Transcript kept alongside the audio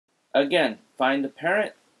Again, find the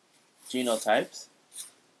parent genotypes,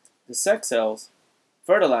 the sex cells,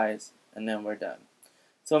 fertilize, and then we're done.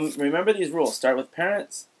 So remember these rules. Start with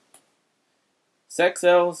parents, sex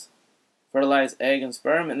cells, fertilize egg and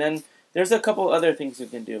sperm, and then there's a couple other things we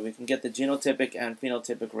can do. We can get the genotypic and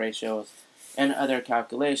phenotypic ratios and other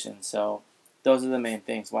calculations. So those are the main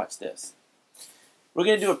things. Watch this. We're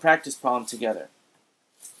going to do a practice problem together.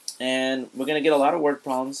 And we're going to get a lot of word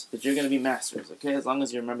problems, but you're going to be masters, okay, as long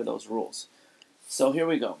as you remember those rules. So here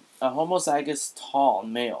we go. A homozygous tall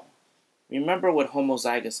male. Remember what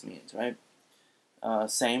homozygous means, right?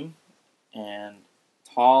 Same and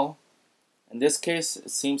tall. In this case,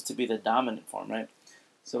 it seems to be the dominant form, right?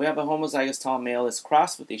 So we have a homozygous tall male is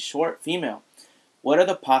crossed with a short female. What are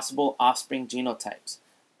the possible offspring genotypes?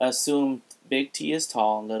 Assume big T is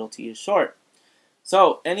tall and little t is short.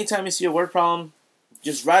 So anytime you see a word problem,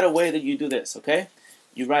 just right away that you do this, okay?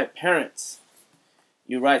 You write parents,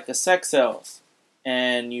 you write the sex cells,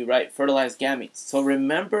 and you write fertilized gametes. So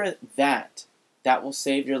remember that. That will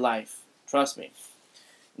save your life. Trust me.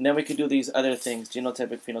 And then we can do these other things,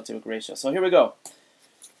 genotypic, phenotypic ratio. So here we go.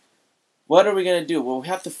 What are we going to do? Well, we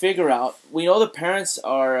have to figure out, we know the parents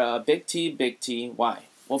are big T, why?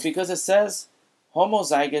 Well, because it says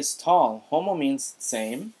homozygous tall. Homo means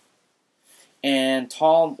same. And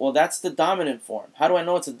tall, well, that's the dominant form. How do I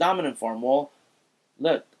know it's a dominant form? Well,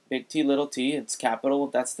 look, big T, little t, it's capital.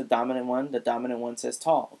 That's the dominant one. The dominant one says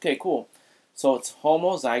tall. Okay, cool. So it's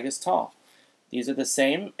homozygous tall. These are the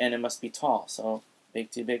same, and it must be tall. So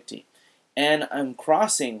big T, big T. And I'm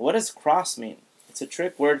crossing. What does cross mean? It's a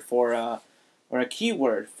trick word for, or a key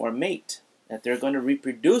word for mate, that they're going to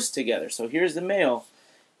reproduce together. So here's the male,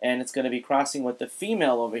 and it's going to be crossing with the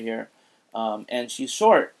female over here. And she's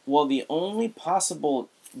short. Well, the only possible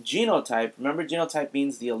genotype, remember genotype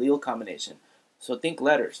means the allele combination. So think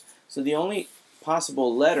letters. So the only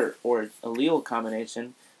possible letter or allele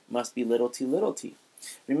combination must be little t.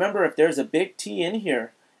 Remember, if there's a big T in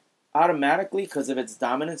here, automatically, because of its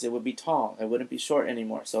dominance, it would be tall. It wouldn't be short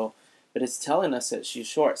anymore. So, but it's telling us that she's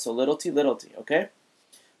short. So little t, okay?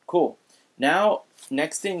 Cool. Now,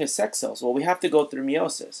 next thing is sex cells. Well, we have to go through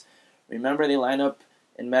meiosis. Remember, they line up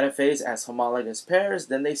in metaphase as homologous pairs,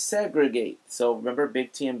 then they segregate. So remember,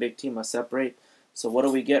 big T and big T must separate. So what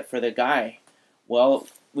do we get for the guy? Well,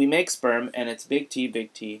 we make sperm, and it's big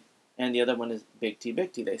T, and the other one is big T.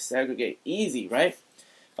 They segregate. Easy, right?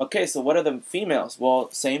 Okay, so what are the females?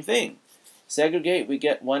 Well, same thing. Segregate, we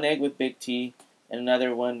get one egg with big T and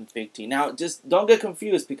another one with big T. Now, just don't get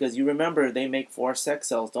confused, because you remember they make 4 sex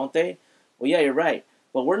cells, don't they? Well, yeah, you're right.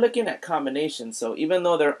 But we're looking at combinations, so even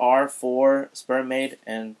though there are 4 sperm made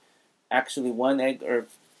and actually one egg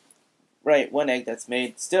that's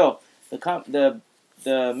made, still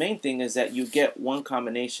the main thing is that you get one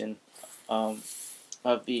combination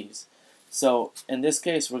of these. So in this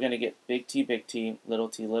case, we're going to get big T, little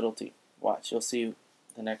t. Watch, you'll see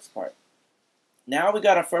the next part. Now we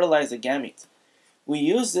got to fertilize the gametes. We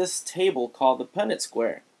use this table called the Punnett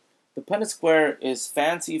square. The Punnett square is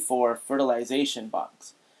fancy for fertilization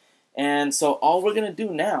box. And so all we're going to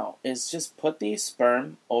do now is just put the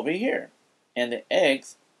sperm over here and the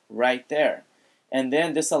eggs right there. And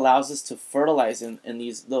then this allows us to fertilize in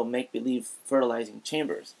these little make-believe fertilizing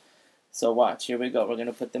chambers. So watch, here we go. We're going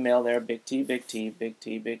to put the male there, big T.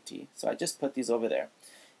 So I just put these over there.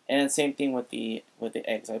 And same thing with the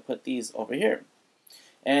eggs. I put these over here.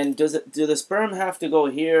 And do the sperm have to go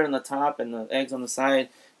here on the top and the eggs on the side?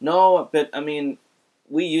 No, but I mean,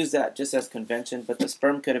 we use that just as convention, but the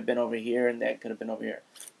sperm could have been over here and the egg could have been over here.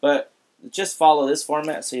 But just follow this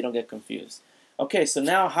format so you don't get confused. Okay, so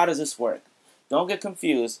now how does this work? Don't get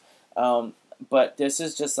confused, but this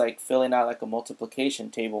is just like filling out like a multiplication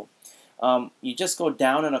table. You just go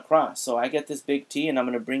down and across. So I get this big T and I'm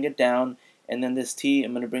going to bring it down, and then this T,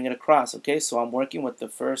 I'm going to bring it across. Okay, so I'm working with the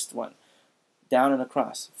first one. Down and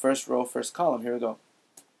across. First row, first column. Here we go.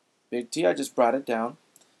 Big T, I just brought it down.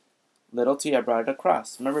 Little t, I brought it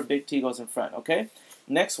across. Remember, big T goes in front, okay?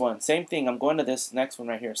 Next one, same thing. I'm going to this next one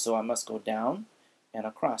right here. So I must go down and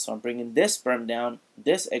across. So I'm bringing this sperm down,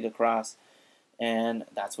 this egg across, and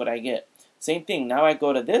that's what I get. Same thing. Now I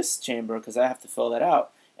go to this chamber because I have to fill that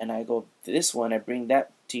out. And I go to this one, I bring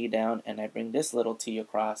that T down, and I bring this little t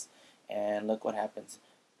across. And look what happens.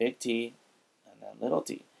 Big T and then little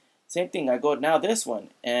t. Same thing, I go now this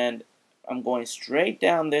one, and I'm going straight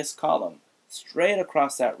down this column, straight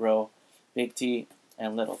across that row, big T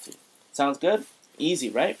and little t. Sounds good? Easy,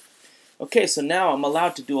 right? Okay, so now I'm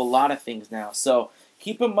allowed to do a lot of things now. So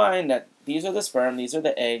keep in mind that these are the sperm, these are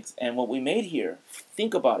the eggs, and what we made here,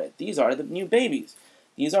 think about it, these are the new babies.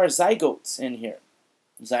 These are zygotes in here.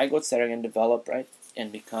 Zygotes that are going to develop, right?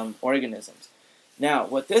 and become organisms. Now,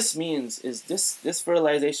 what this means is this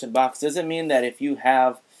fertilization box doesn't mean that if you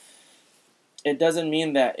have, it doesn't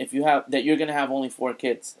mean that if you have, that you're going to have only 4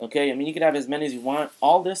 kids, okay? I mean, you can have as many as you want.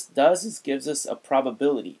 All this does is gives us a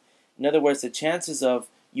probability. In other words, the chances of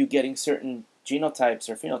you getting certain genotypes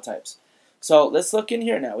or phenotypes. So let's look in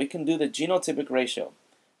here now. We can do the genotypic ratio.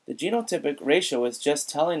 The genotypic ratio is just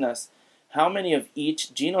telling us how many of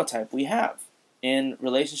each genotype we have in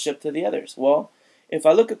relationship to the others. Well, if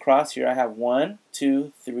I look across here, I have 1,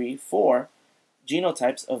 2, 3, 4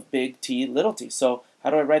 genotypes of big T, little t. So how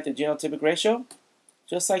do I write the genotypic ratio?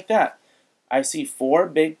 Just like that. I see 4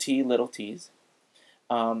 big T, little t's.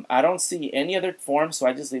 I don't see any other form, so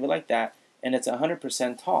I just leave it like that. And it's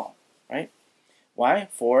 100% tall, right? Why?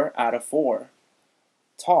 4 out of 4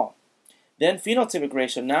 tall. Then phenotypic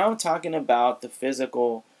ratio. Now I'm talking about the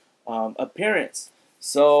physical appearance.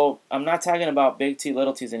 So I'm not talking about big T,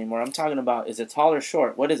 little t's anymore. I'm talking about, is it tall or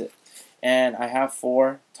short? What is it? And I have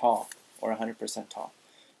 4 tall, or 100% tall.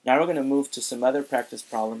 Now we're going to move to some other practice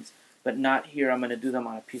problems, but not here. I'm going to do them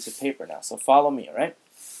on a piece of paper now. So follow me, all right?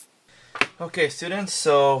 Okay, students,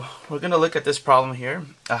 so we're going to look at this problem here.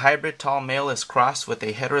 A hybrid tall male is crossed with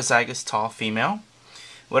a heterozygous tall female.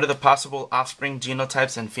 What are the possible offspring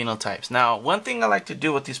genotypes and phenotypes? Now, one thing I like to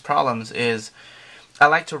do with these problems is I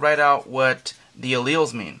like to write out what the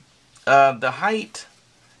alleles mean. The height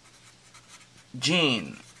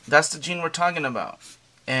gene, that's the gene we're talking about.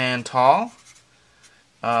 And tall,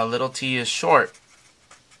 little t is short.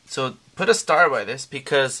 So put a star by this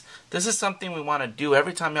because this is something we want to do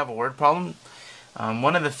every time you have a word problem.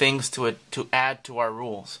 One of the things to add to our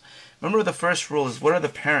rules. Remember, the first rule is, what are the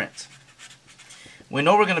parents? We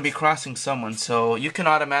know we're going to be crossing someone, so you can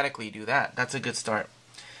automatically do that. That's a good start.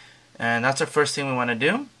 And that's our first thing we want to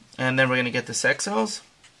do. And then we're going to get the sex cells,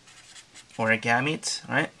 or gametes,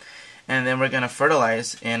 right? And then we're going to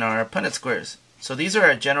fertilize in our Punnett squares. So these are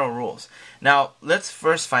our general rules. Now, let's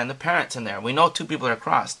first find the parents in there. We know 2 people are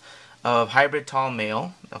crossed. Of hybrid tall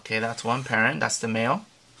male. Okay, that's one parent. That's the male.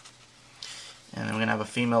 And then we're going to have a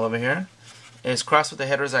female over here. Is crossed with a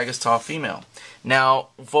heterozygous tall female. Now,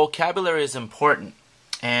 vocabulary is important.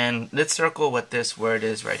 And let's circle what this word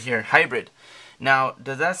is right here. Hybrid. Now,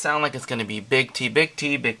 does that sound like it's going to be big T, big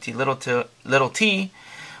T, big T, little t,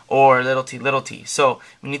 or little t, little t? So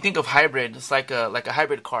when you think of hybrid, it's like a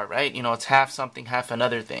hybrid car, right? You know, it's half something, half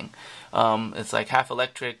another thing. It's like half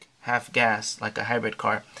electric, half gas, like a hybrid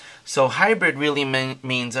car. So hybrid really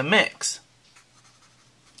means a mix.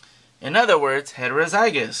 In other words,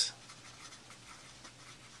 heterozygous.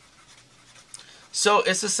 So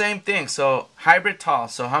it's the same thing. So hybrid tall.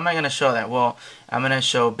 So how am I going to show that? Well, I'm going to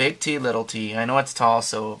show big T, little t. I know it's tall,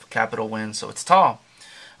 so capital wins, so it's tall.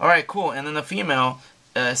 Alright, cool. And then the female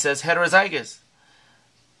says heterozygous.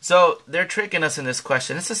 So they're tricking us in this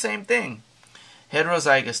question. It's the same thing.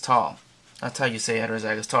 Heterozygous tall. That's how you say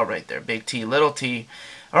heterozygous tall right there. Big T, little t.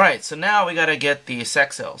 Alright, so now we got to get the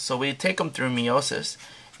sex cells. So we take them through meiosis.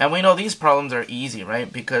 And we know these problems are easy,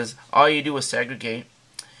 right? Because all you do is segregate.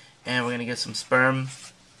 And we're going to get some sperm.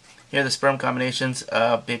 Here are the sperm combinations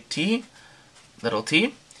of big T, little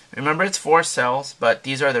t. Remember, it's 4 cells, but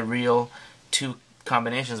these are the real 2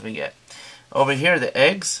 combinations we get. Over here, the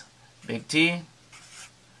eggs, big T,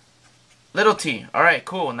 little t. Alright,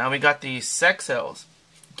 cool. Now we got the sex cells,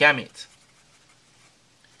 gametes.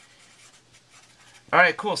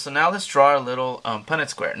 Alright, cool. So now let's draw our little Punnett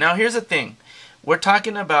square. Now here's the thing. We're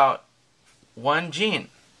talking about one gene.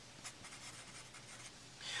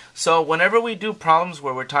 So whenever we do problems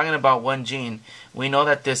where we're talking about one gene, we know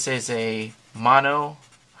that this is a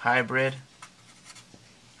monohybrid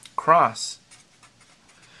cross.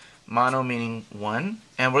 Mono meaning one,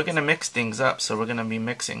 and we're going to mix things up, so we're going to be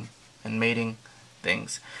mixing and mating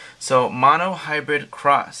things. So monohybrid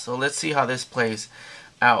cross. So let's see how this plays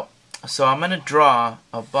out. So I'm going to draw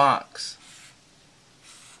a box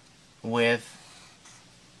with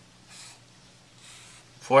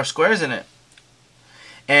 4 squares in it.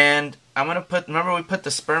 And I'm going to put, remember we put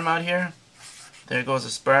the sperm out here? There goes the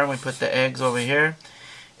sperm. We put the eggs over here.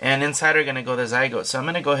 And inside are going to go the zygotes. So I'm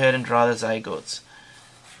going to go ahead and draw the zygotes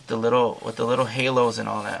with the little halos and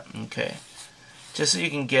all that. Okay. Just so you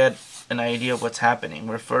can get an idea of what's happening.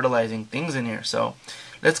 We're fertilizing things in here. So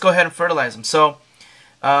let's go ahead and fertilize them. So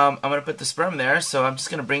I'm going to put the sperm there. So I'm just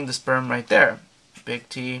going to bring the sperm right there. Big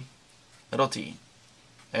T, little t.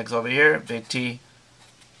 Eggs over here. Big T,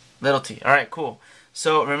 little t. Alright, cool.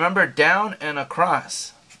 So remember, down and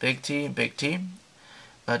across. Big T,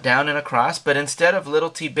 down and across. But instead of little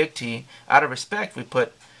t, big T, out of respect, we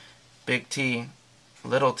put big T,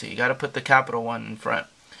 little t. You got to put the capital one in front.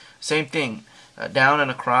 Same thing. Down and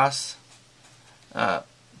across.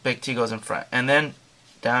 big T goes in front. And then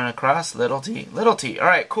down across, little t, little t.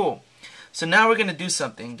 Alright, cool. So now we're going to do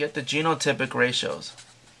something. Get the genotypic ratios.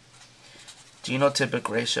 Genotypic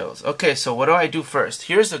ratios. Okay, so what do I do first?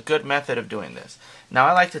 Here's a good method of doing this. Now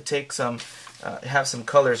I like to take some, have some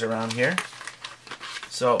colors around here.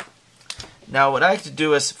 So now what I like to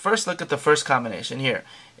do is first look at the first combination here.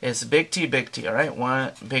 It's big T, alright?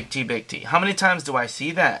 One, big T, big T. How many times do I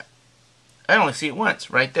see that? I only see it once,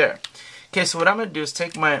 right there. Okay, so what I'm going to do is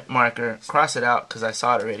take my marker, cross it out because I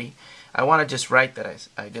saw it already. I want to just write that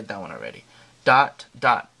I did that one already. Dot,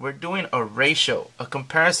 dot. We're doing a ratio, a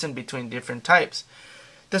comparison between different types.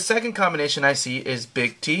 The second combination I see is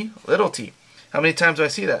big T, little t. How many times do I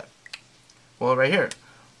see that? Well, right here.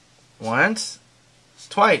 Once,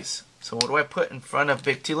 twice. So what do I put in front of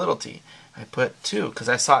big T, little t? I put 2 because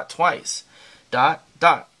I saw it twice. Dot,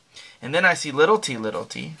 dot. And then I see little t, little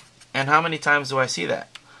t. And how many times do I see that?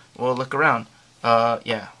 Well, look around.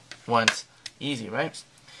 Yeah, once. Easy, right?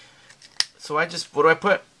 So I just, what do I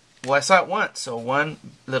put? Well, I saw it once. So 1,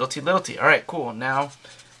 little t, little t. Alright, cool. Now,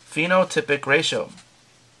 phenotypic ratio.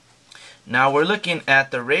 Now we're looking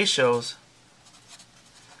at the ratios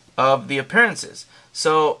of the appearances.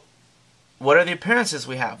 So, what are the appearances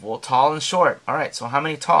we have? Well, tall and short. Alright, so how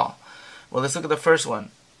many tall? Well, let's look at the first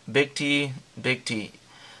one. Big T, big T.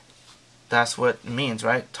 That's what it means,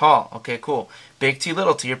 right? Tall. Okay, cool. Big T,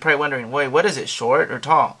 little t. You're probably wondering, wait, what is it, short or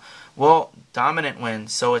tall? Well, dominant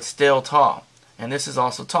wins, so it's still tall. And this is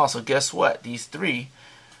also tall. So guess what? These 3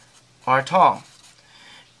 are tall.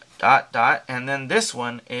 Dot, dot. And then this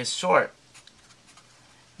one is short.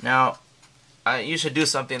 Now, you should do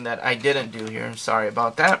something that I didn't do here. I'm sorry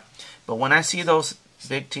about that. But when I see those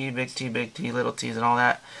big T, big T, big T, little t's and all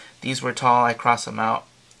that, these were tall, I cross them out.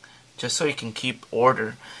 Just so you can keep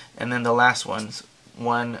order. And then the last one's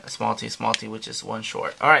 1 small t, which is 1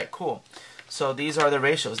 short. Alright, cool. So these are the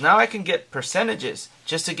ratios. Now I can get percentages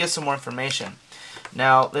just to get some more information.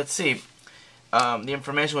 Now, let's see. The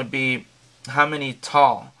information would be how many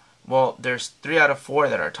tall. Well, there's 3 out of 4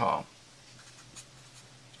 that are tall.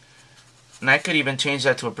 And I could even change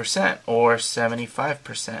that to a percent or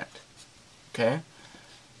 75%. Okay?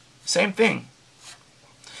 Same thing.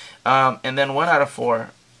 And then 1 out of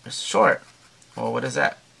 4 is short. Well, what is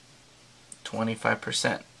that?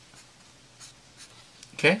 25%.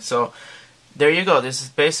 Okay, so there you go. This is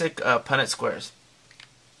basic Punnett squares.